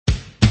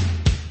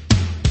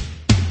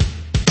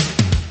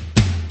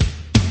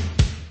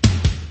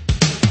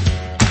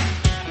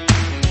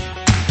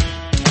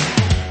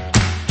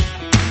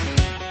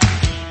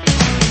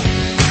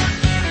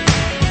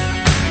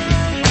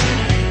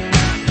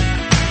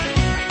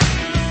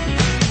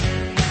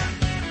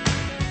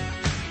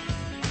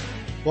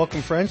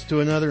Welcome, friends,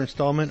 to another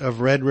installment of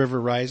Red River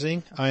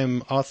Rising. I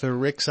am author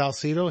Rick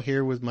Salcido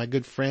here with my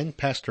good friend,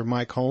 Pastor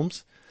Mike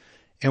Holmes,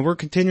 and we're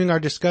continuing our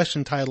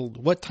discussion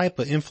titled, What Type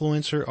of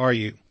Influencer Are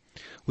You?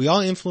 We all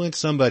influence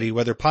somebody,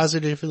 whether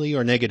positively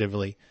or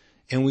negatively,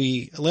 and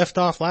we left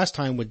off last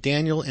time with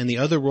Daniel and the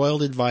other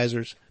royal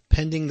advisors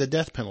pending the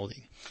death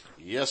penalty.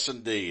 Yes,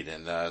 indeed.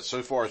 And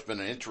so far it's been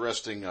an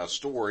interesting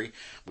story.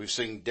 We've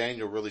seen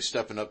Daniel really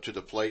stepping up to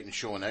the plate and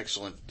showing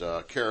excellent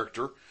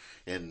character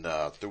and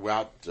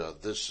throughout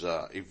this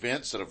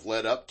events that have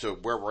led up to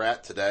where we're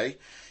at today.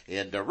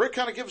 And Rick,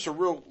 kind of give us a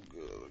real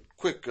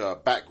quick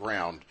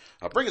background.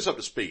 Bring us up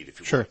to speed,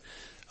 if you Sure.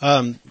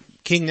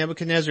 King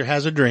Nebuchadnezzar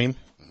has a dream,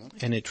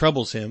 and it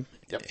troubles him.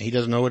 Yep. He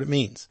doesn't know what it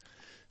means.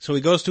 So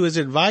he goes to his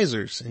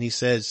advisors, and he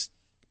says,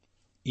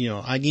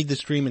 I need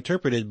this dream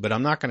interpreted, but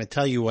I'm not going to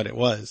tell you what it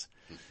was.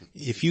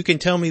 If you can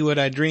tell me what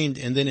I dreamed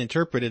and then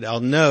interpret it, I'll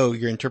know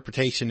your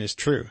interpretation is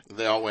true.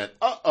 They all went,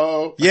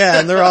 uh-oh. Yeah,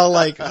 and they're all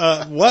like,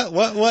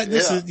 what?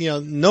 This is,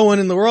 no one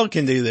in the world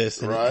can do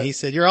this. And right. He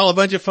said, you're all a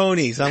bunch of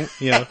phonies.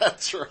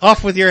 That's right.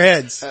 Off with your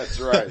heads. That's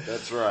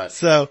right.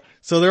 So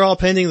they're all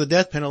pending the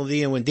death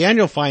penalty, and when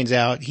Daniel finds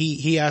out,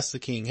 he asks the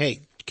king,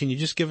 hey, can you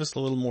just give us a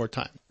little more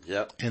time?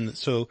 Yep. And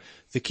so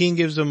the king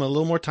gives him a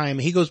little more time.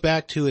 He goes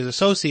back to his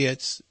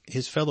associates,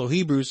 his fellow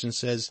Hebrews, and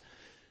says,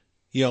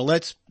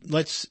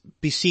 let's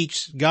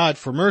beseech God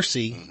for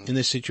mercy in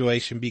this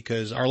situation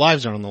because our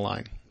lives are on the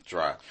line. That's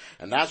right.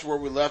 And that's where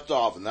we left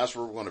off, and that's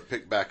where we're going to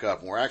pick back up.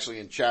 And we're actually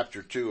in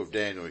chapter 2 of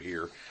Daniel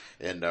here,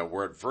 and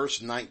we're at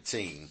verse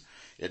 19.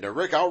 And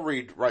Rick, I'll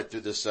read right through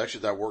this section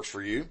if that works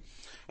for you.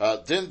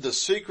 Then the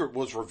secret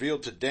was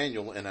revealed to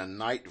Daniel in a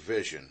night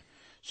vision.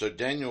 So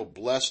Daniel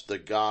blessed the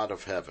God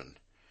of heaven.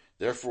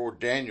 Therefore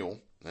Daniel,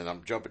 and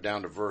I'm jumping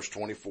down to verse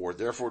 24,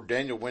 therefore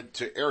Daniel went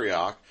to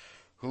Arioch,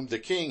 whom the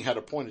king had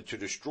appointed to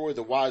destroy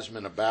the wise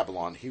men of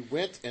Babylon. He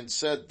went and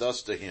said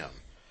thus to him,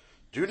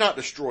 do not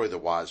destroy the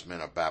wise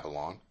men of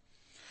Babylon.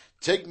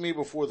 Take me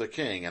before the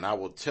king, and I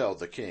will tell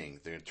the king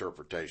the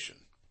interpretation.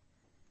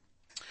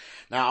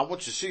 Now, I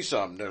want you to see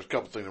something. There's a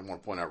couple things I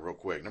want to point out real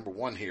quick. Number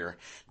one here,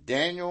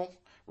 Daniel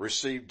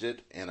received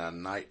it in a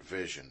night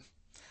vision.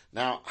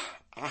 Now,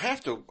 I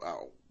have to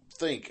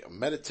think,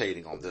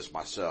 meditating on this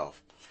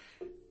myself.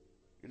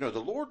 The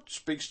Lord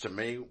speaks to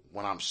me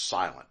when I'm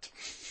silent.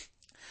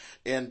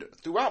 And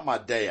throughout my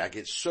day, I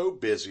get so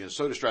busy and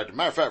so distracted.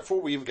 Matter of fact,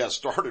 before we even got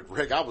started,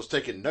 Rick, I was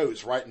taking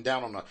notes, writing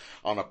down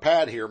on a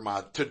pad here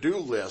my to-do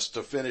list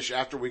to finish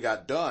after we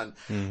got done.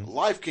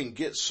 Life can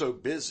get so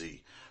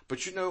busy.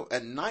 But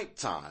at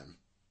nighttime,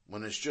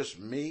 when it's just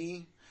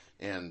me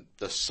and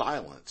the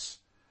silence,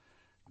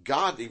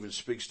 God even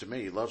speaks to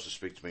me. He loves to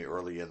speak to me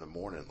early in the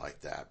morning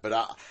like that. But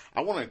I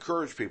want to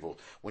encourage people,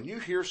 when you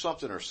hear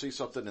something or see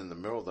something in the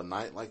middle of the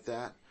night like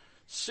that,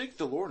 seek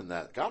the Lord in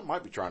that. God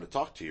might be trying to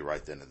talk to you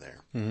right then and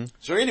there.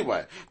 So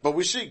anyway, but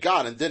we see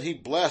God, and then he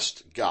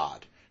blessed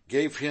God,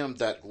 gave him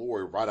that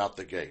glory right out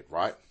the gate,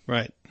 right?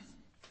 Right.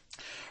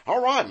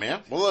 All right,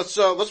 man. Well,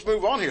 let's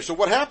move on here. So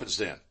what happens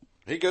then?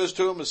 He goes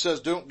to him and says,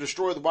 don't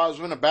destroy the wise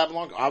men of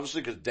Babylon, obviously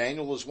because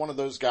Daniel is one of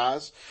those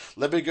guys.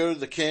 Let me go to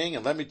the king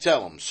and let me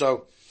tell him.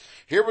 So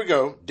here we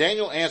go.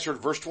 Daniel answered,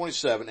 verse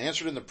 27,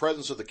 answered in the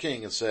presence of the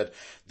king and said,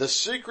 the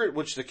secret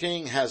which the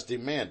king has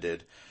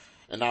demanded.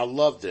 And I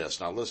love this.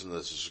 Now listen to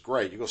this. This is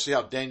great. You're going to see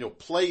how Daniel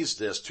plays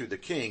this to the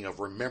king of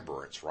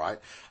remembrance, right?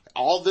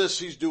 All this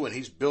he's doing,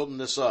 he's building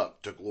this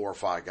up to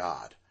glorify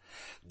God.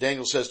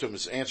 Daniel says to him,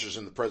 his answers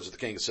in the presence of the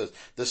king, it says,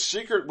 the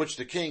secret which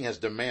the king has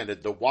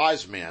demanded, the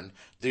wise men,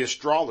 the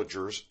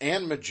astrologers,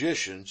 and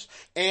magicians,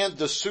 and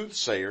the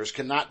soothsayers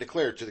cannot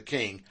declare to the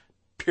king,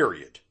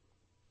 period.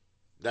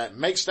 That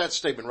makes that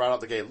statement right out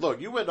the gate.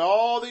 Look, you went to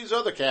all these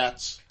other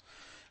cats,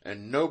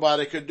 and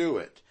nobody could do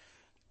it.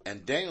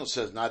 And Daniel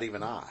says, not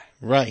even I.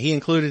 Right. He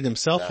included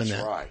himself in that.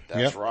 That's right.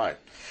 That's right.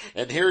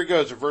 And here he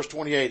goes in verse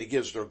 28. He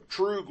gives the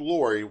true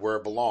glory where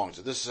it belongs.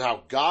 And this is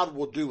how God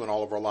will do in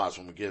all of our lives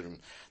when we give him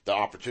the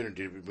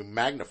opportunity to be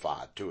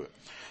magnified to it.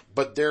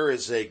 But there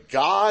is a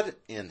God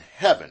in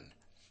heaven,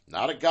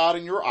 not a God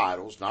in your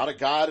idols, not a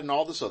God in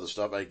all this other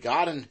stuff, a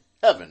God in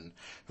heaven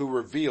who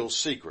reveals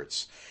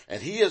secrets.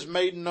 And he has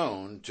made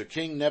known to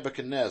King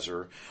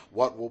Nebuchadnezzar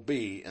what will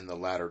be in the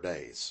latter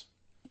days.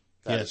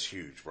 That is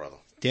huge, brother.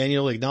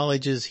 Daniel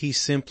acknowledges he's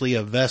simply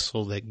a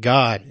vessel that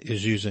God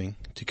is using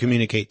to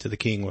communicate to the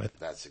king with.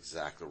 That's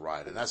exactly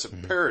right. And that's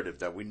imperative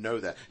that we know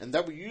that and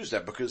that we use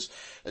that because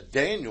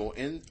Daniel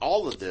in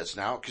all of this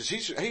now, because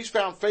he's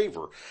found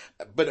favor.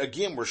 But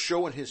again, we're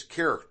showing his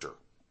character,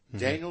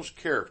 Daniel's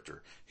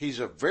character. He's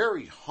a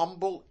very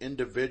humble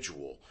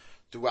individual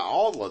throughout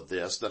all of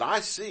this that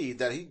I see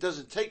that he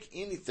doesn't take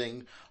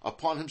anything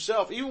upon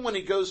himself. Even when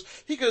he goes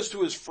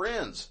to his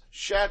friends,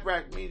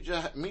 Shadrach,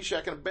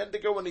 Meshach, and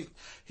Abednego, and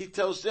he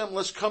tells them,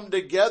 let's come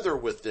together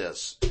with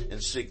this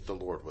and seek the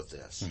Lord with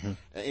this.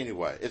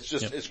 Anyway, it's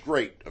just, it's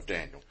great of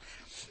Daniel.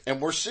 And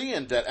we're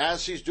seeing that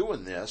as he's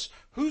doing this,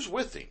 who's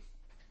with him?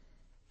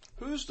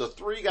 Who's the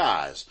three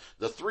guys?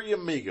 The three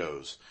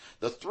amigos.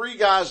 The three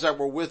guys that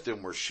were with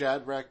him were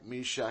Shadrach,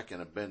 Meshach,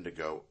 and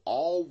Abednego,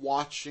 all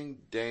watching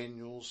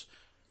Daniel's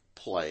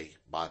play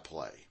by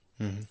play.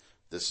 Mm-hmm.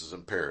 This is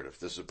imperative.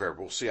 This is imperative.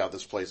 We'll see how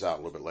this plays out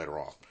a little bit later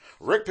on.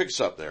 Rick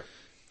picks up there.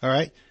 All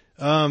right.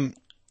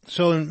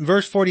 So in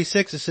verse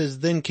 46 it says,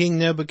 Then King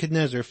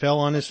Nebuchadnezzar fell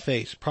on his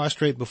face,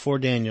 prostrate before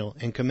Daniel,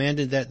 and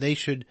commanded that they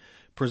should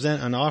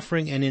present an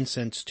offering and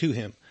incense to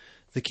him.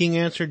 The king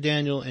answered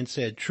Daniel and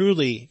said,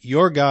 Truly,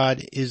 your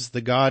God is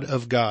the God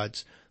of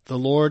gods, the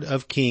Lord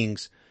of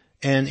kings,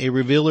 and a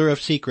revealer of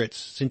secrets,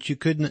 since you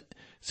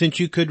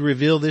could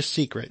reveal this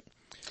secret.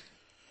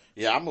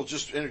 Yeah, I'm going to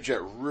just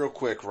interject real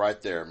quick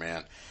right there,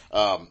 man.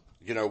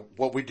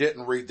 What we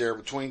didn't read there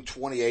between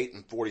 28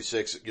 and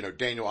 46,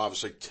 Daniel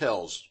obviously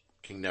tells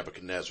King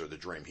Nebuchadnezzar the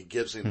dream. He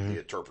gives him the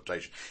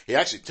interpretation. He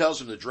actually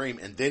tells him the dream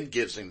and then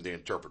gives him the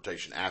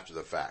interpretation after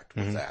the fact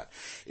with that.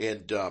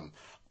 And,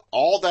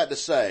 all that to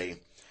say,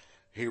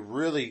 he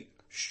really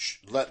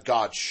let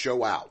God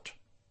show out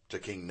to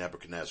King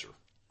Nebuchadnezzar.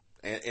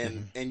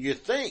 And you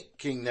think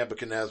King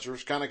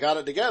Nebuchadnezzar's kind of got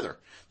it together,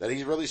 that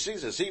he really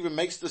sees this. He even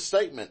makes the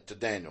statement to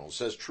Daniel. It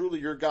says, Truly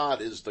your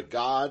God is the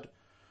God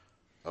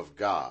of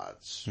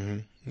gods.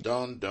 Mm-hmm.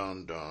 Dun,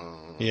 dun,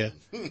 dun. Yeah.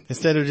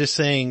 Instead of just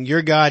saying,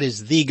 your God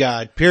is the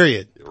God,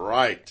 period.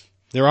 Right.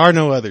 There are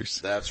no others.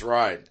 That's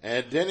right.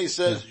 And then he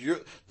says, You're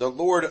the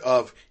Lord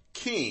of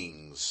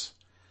kings,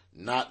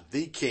 not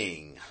the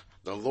king.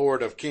 The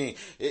Lord of kings.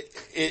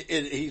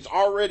 He's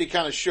already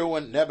kind of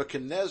showing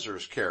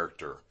Nebuchadnezzar's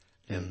character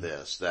in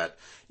this, that,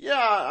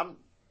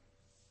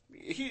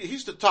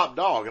 he's the top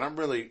dog and I'm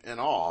really in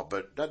awe,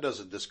 but that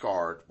doesn't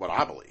discard what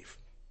I believe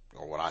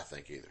or what I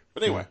think either.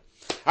 But anyway,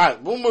 all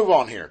right, we'll move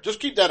on here. Just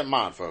keep that in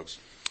mind, folks.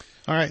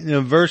 All right,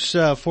 verse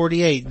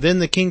 48. Then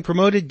the king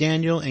promoted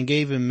Daniel and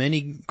gave him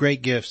many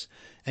great gifts,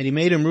 and he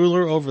made him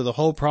ruler over the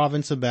whole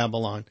province of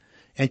Babylon,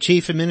 and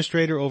chief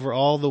administrator over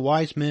all the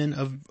wise men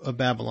of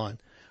Babylon.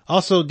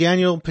 Also,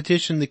 Daniel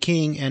petitioned the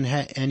king,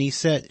 and he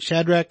set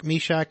Shadrach,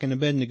 Meshach, and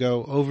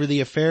Abednego over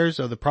the affairs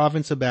of the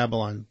province of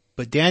Babylon.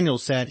 But Daniel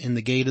sat in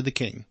the gate of the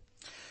king.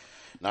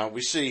 Now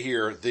we see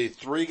here the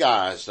three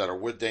guys that are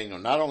with Daniel.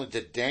 Not only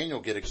did Daniel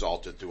get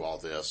exalted through all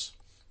this,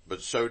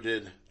 but so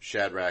did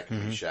Shadrach,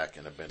 Meshach,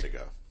 and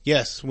Abednego.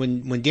 Yes,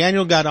 when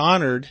Daniel got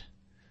honored,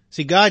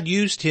 see, God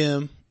used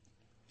him,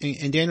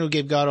 and Daniel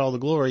gave God all the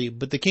glory,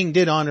 but the king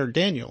did honor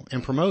Daniel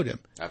and promote him.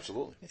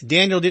 Absolutely.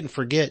 Daniel didn't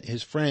forget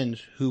his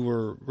friends who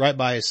were right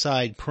by his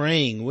side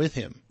praying with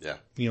him. Yeah.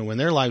 When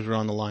their lives were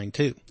on the line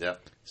too. Yeah.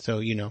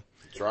 So,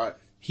 That's right.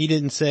 He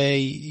didn't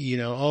say,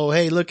 oh,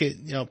 hey, look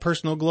at,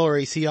 personal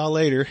glory. See y'all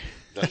later.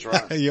 That's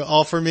right.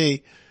 All for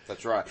me.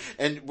 That's right.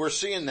 And we're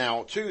seeing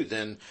now too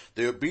then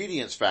the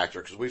obedience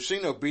factor, because we've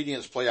seen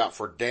obedience play out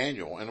for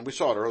Daniel, and we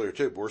saw it earlier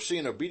too, but we're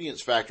seeing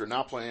obedience factor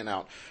now playing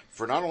out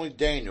for not only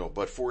Daniel,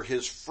 but for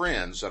his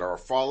friends that are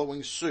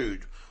following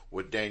suit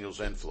with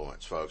Daniel's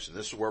influence, folks. And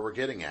this is where we're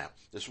getting at.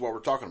 This is what we're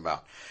talking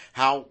about.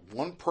 How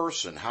one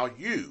person, how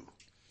you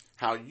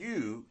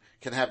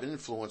can have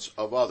influence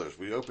of others.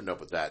 We opened up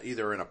with that,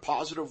 either in a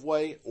positive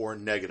way or a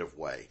negative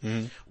way.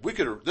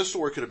 Mm-hmm. This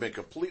story could have been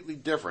completely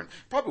different.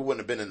 Probably wouldn't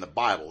have been in the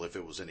Bible if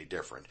it was any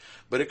different.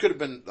 But it could have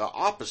been the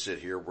opposite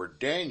here, where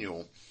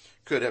Daniel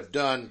could have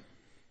done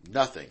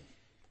nothing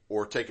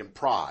or taken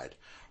pride,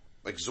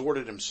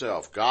 exhorted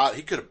himself.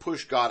 He could have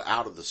pushed God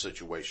out of the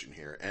situation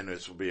here, and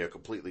this would be a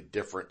completely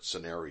different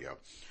scenario.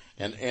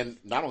 And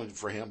not only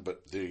for him,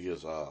 but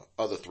his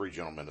other three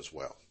gentlemen as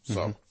well. So.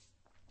 Mm-hmm.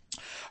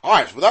 All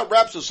right, so that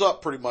wraps us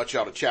up pretty much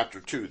out of chapter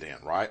 2 then,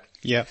 right?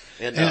 Yeah.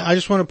 And I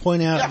just want to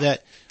point out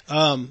that,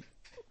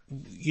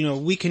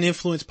 we can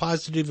influence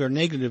positively or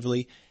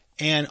negatively,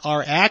 and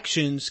our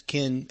actions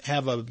can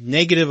have a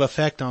negative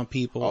effect on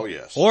people. Oh,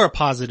 yes. Or a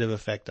positive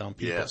effect on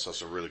people. Yes,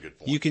 that's a really good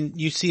point.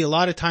 You see a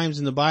lot of times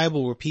in the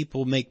Bible where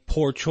people make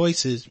poor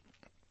choices,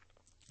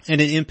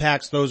 and it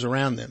impacts those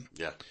around them.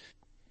 Yeah.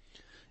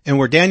 And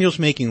where Daniel's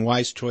making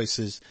wise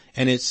choices,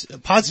 and it's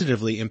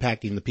positively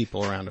impacting the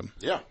people around him.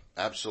 Yeah.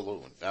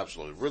 Absolutely.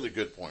 Absolutely. Really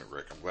good point,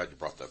 Rick. I'm glad you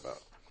brought that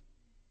up.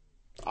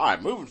 All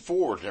right, moving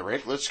forward,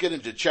 Rick, let's get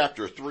into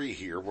chapter 3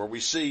 here, where we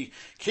see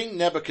King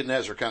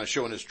Nebuchadnezzar kind of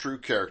showing his true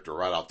character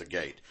right out the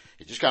gate.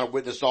 He just kind of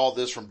witnessed all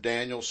this from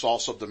Daniel, saw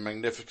something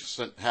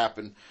magnificent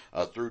happen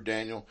through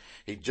Daniel.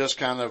 He just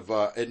kind of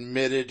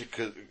admitted,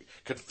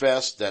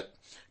 confessed that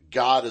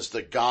God is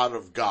the God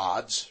of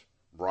gods,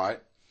 right?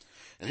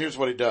 And here's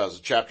what he does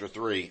in chapter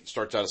 3. It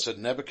starts out, it said,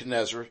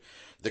 Nebuchadnezzar,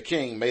 the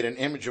king, made an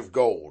image of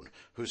gold,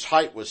 whose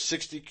height was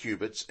 60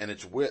 cubits and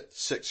its width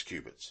 6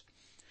 cubits.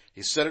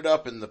 He set it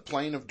up in the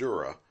plain of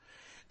Dura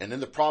and in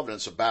the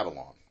province of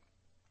Babylon.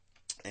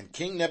 And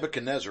King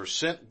Nebuchadnezzar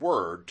sent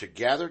word to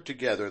gather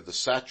together the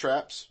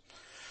satraps,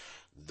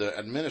 the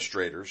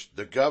administrators,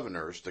 the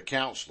governors, the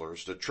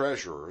counselors, the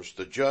treasurers,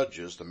 the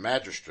judges, the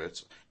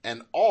magistrates,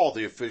 and all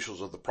the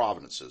officials of the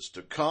provinces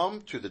to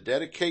come to the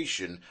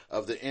dedication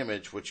of the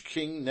image which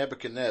King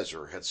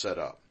Nebuchadnezzar had set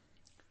up.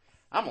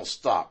 I'm going to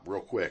stop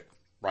real quick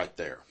right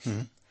there.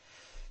 Mm-hmm.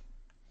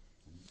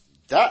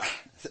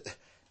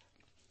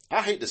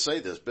 I hate to say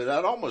this, but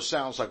that almost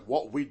sounds like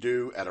what we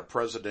do at a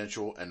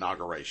presidential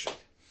inauguration.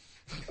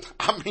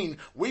 I mean,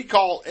 we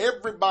call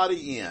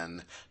everybody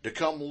in to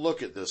come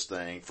look at this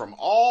thing from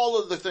all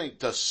of the things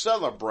to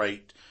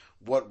celebrate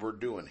what we're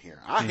doing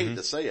here. I hate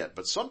to say it,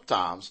 but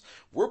sometimes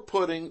we're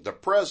putting the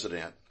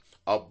president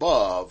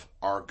above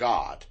our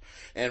God.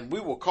 And we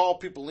will call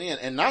people in,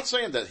 and not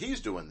saying that he's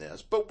doing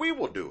this, but we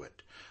will do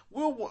it.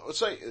 We'll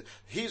say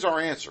he's our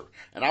answer.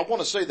 And I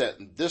want to say that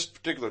in this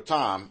particular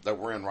time that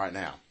we're in right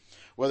now,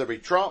 whether it be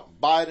Trump,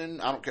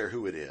 Biden, I don't care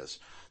who it is.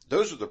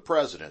 Those are the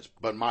presidents,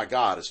 but my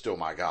God is still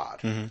my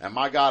God. And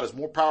my God is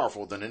more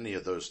powerful than any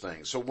of those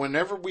things. So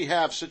whenever we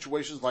have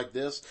situations like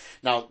this,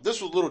 now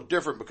this was a little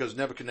different because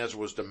Nebuchadnezzar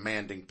was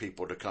demanding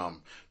people to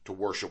come to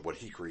worship what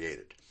he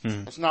created.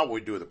 That's not what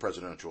we do at the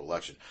presidential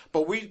election.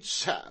 But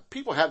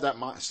people have that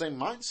same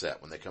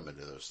mindset when they come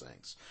into those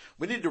things.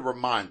 We need to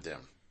remind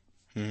them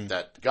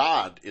that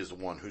God is the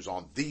one who's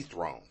on the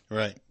throne.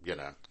 Right. You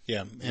know.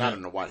 Yeah. Not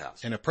in the White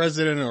House. And a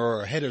president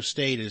or a head of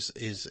state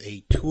is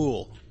a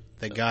tool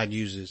that God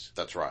uses.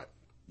 That's right.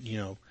 You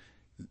know,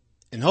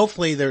 and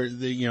hopefully they're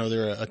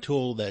a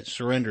tool that's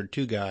surrendered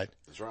to God.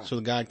 That's right. So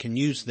God can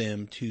use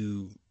them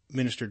to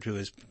minister to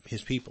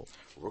his people.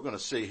 We're going to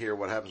see here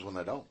what happens when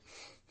they don't.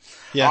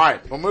 Yeah. All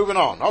right. Well, moving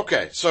on.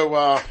 Okay. So,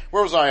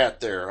 where was I at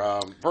there?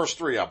 Verse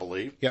 3, I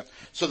believe. Yep.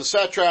 So the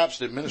satraps,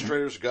 the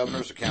administrators, the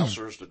governors, the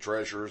counselors, the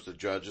treasurers, the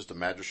judges, the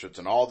magistrates,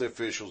 and all the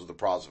officials of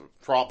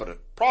the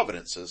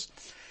providences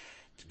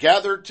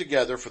gathered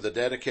together for the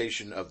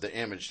dedication of the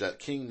image that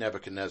King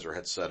Nebuchadnezzar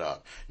had set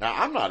up. Now,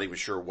 I'm not even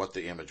sure what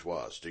the image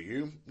was. Do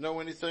you know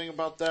anything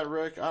about that,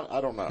 Rick?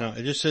 I don't know. No,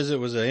 it just says it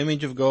was an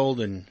image of gold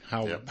and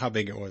how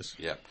big it was.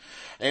 Yeah.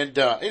 And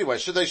anyway,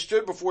 so they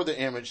stood before the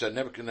image that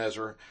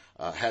Nebuchadnezzar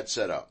had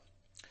set up.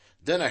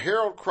 Then a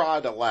herald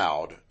cried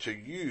aloud, "To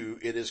you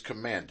it is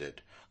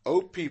commanded,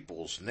 O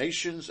peoples,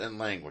 nations, and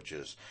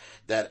languages,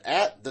 that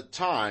at the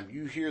time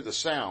you hear the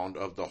sound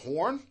of the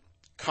horn,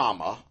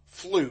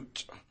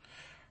 flute,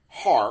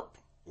 harp,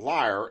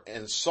 lyre,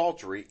 and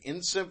psaltery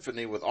in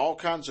symphony with all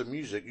kinds of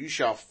music, you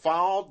shall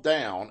fall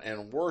down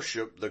and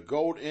worship the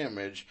gold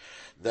image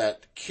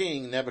that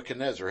King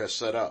Nebuchadnezzar has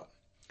set up.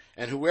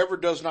 And whoever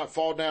does not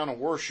fall down and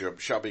worship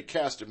shall be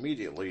cast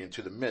immediately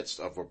into the midst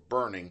of a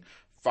burning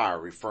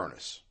fiery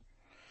furnace."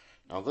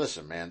 Now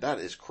listen, man, that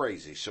is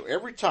crazy. So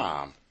every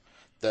time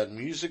that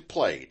music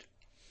played,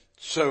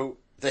 so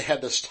they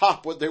had to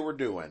stop what they were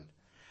doing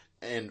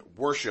and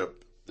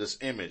worship this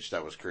image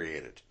that was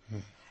created.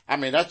 I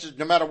mean, that's just,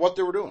 no matter what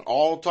they were doing,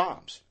 all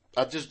times.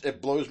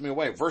 It blows me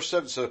away. Verse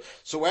 7,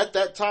 so at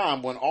that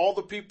time, when all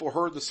the people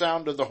heard the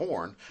sound of the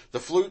horn, the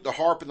flute, the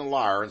harp, and the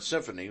lyre, and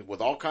symphony, with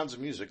all kinds of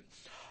music,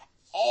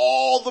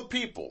 all the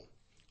people,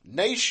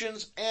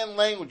 nations, and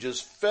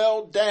languages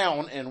fell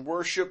down and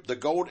worshiped the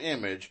gold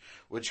image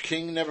which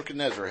King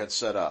Nebuchadnezzar had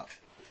set up.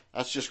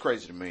 That's just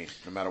crazy to me,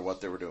 no matter what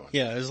they were doing.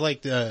 Yeah, it was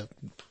like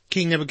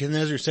King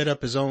Nebuchadnezzar set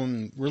up his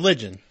own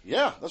religion.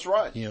 Yeah, that's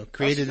right. You know,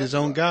 created his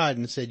own God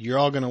and said, "You're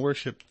all going to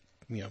worship,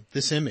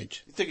 this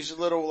image." You think he's a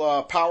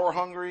little power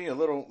hungry, a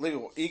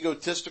little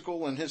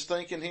egotistical in his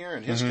thinking here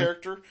and his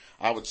character?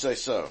 I would say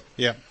so.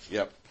 Yeah.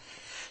 Yep.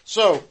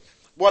 So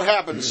what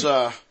happens?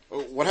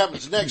 What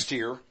happens next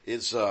here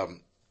is how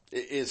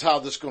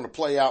this is going to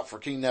play out for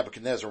King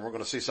Nebuchadnezzar. And we're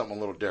going to see something a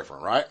little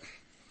different,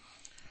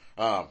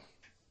 right?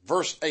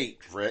 Verse 8,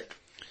 Rick.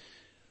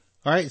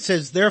 All right, it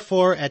says,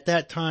 "Therefore at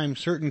that time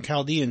certain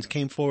Chaldeans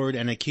came forward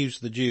and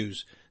accused the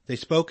Jews. They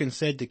spoke and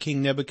said to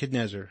King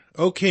Nebuchadnezzar,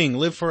 'O king,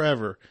 live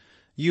forever.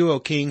 You, O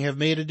king, have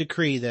made a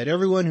decree that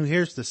everyone who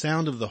hears the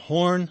sound of the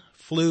horn,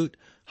 flute,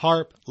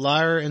 harp,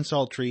 lyre, and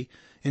psaltery,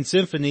 in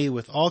symphony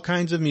with all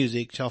kinds of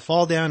music, shall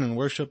fall down and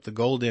worship the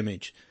gold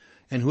image.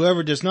 And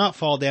whoever does not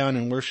fall down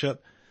and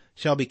worship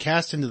shall be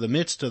cast into the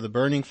midst of the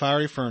burning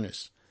fiery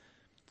furnace.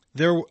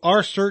 There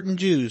are certain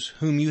Jews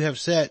whom you have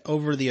set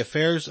over the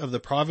affairs of the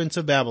province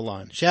of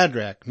Babylon,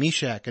 Shadrach,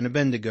 Meshach, and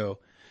Abednego.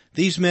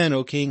 These men,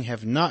 O king,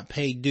 have not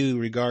paid due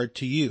regard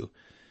to you.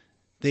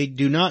 They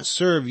do not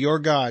serve your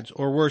gods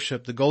or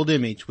worship the gold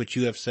image which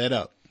you have set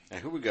up.'"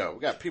 And here we go. We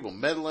got people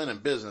meddling in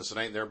business that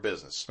ain't their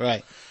business.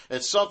 Right.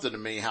 It's something to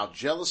me how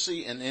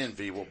jealousy and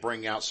envy will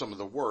bring out some of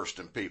the worst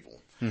in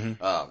people.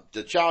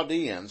 The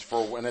Chaldeans,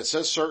 for when it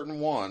says certain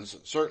ones,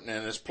 and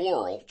it's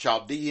plural,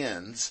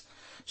 Chaldeans,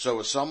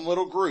 so it's some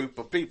little group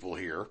of people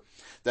here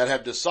that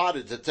have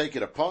decided to take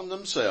it upon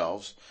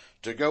themselves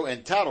to go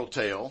and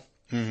tattletale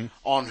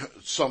on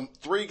some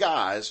 3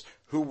 guys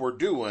who were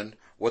doing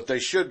what they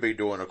should be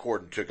doing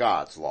according to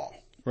God's law.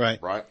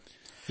 Right. Right?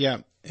 Yeah.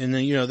 And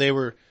then, they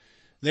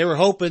were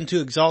hoping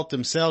to exalt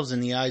themselves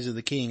in the eyes of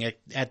the king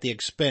at the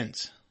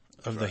expense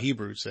of the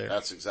Hebrews there.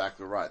 That's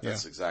exactly right.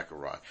 That's exactly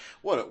right.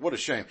 What a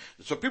shame.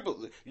 So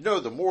people,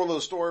 the moral of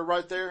the story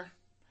right there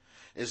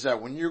is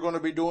that when you're going to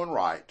be doing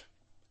right,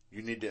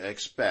 you need to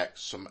expect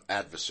some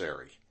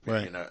adversary.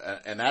 Right.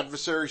 An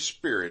adversary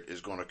spirit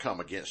is going to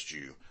come against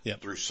you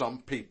Yep. through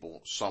some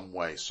people, some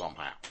way,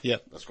 somehow.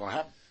 Yep. That's going to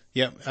happen.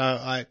 Yep.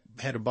 I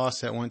had a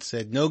boss that once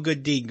said, no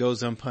good deed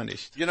goes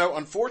unpunished. You know,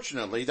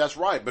 unfortunately, that's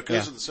right,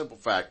 because Yeah. of the simple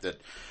fact that,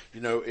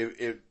 you know,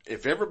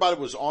 if everybody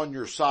was on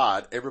your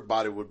side,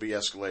 everybody would be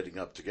escalating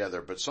up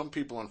together. But some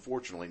people,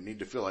 unfortunately, need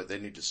to feel like they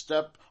need to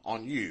step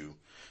on you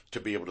to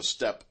be able to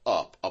step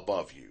up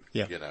above you.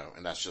 Yeah. You know,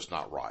 and that's just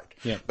not right.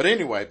 Yeah. But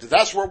anyway,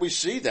 that's where we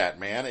see that,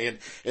 man.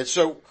 And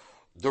so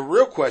the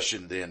real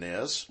question then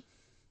is,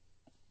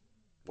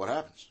 what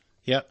happens?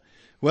 Yep.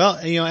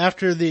 Well, you know,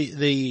 after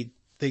they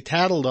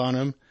tattled on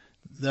him,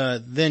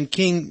 then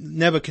King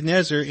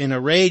Nebuchadnezzar, in a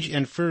rage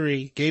and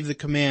fury, gave the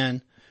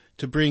command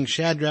to bring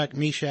Shadrach,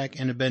 Meshach,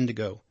 and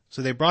Abednego.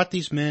 So they brought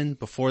these men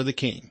before the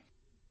king.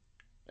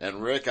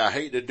 And Rick, I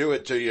hate to do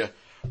it to you,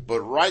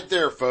 but right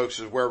there, folks,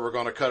 is where we're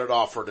going to cut it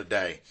off for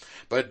today.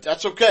 But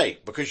that's okay,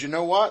 because you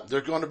know what?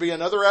 There's going to be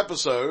another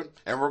episode,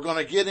 and we're going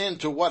to get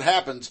into what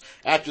happens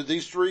after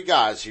these three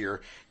guys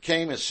here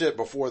came and sit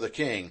before the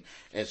king.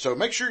 And so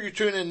make sure you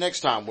tune in next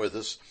time with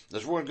us,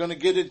 as we're going to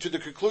get into the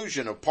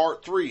conclusion of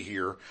part 3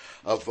 here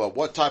of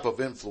what type of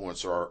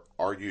influencer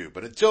are you.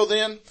 But until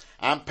then,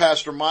 I'm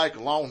Pastor Mike,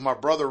 along with my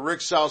brother Rick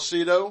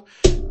Salcido.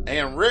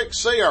 And Rick,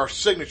 say our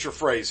signature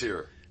phrase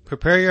here.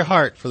 Prepare your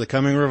heart for the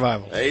coming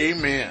revival.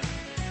 Amen.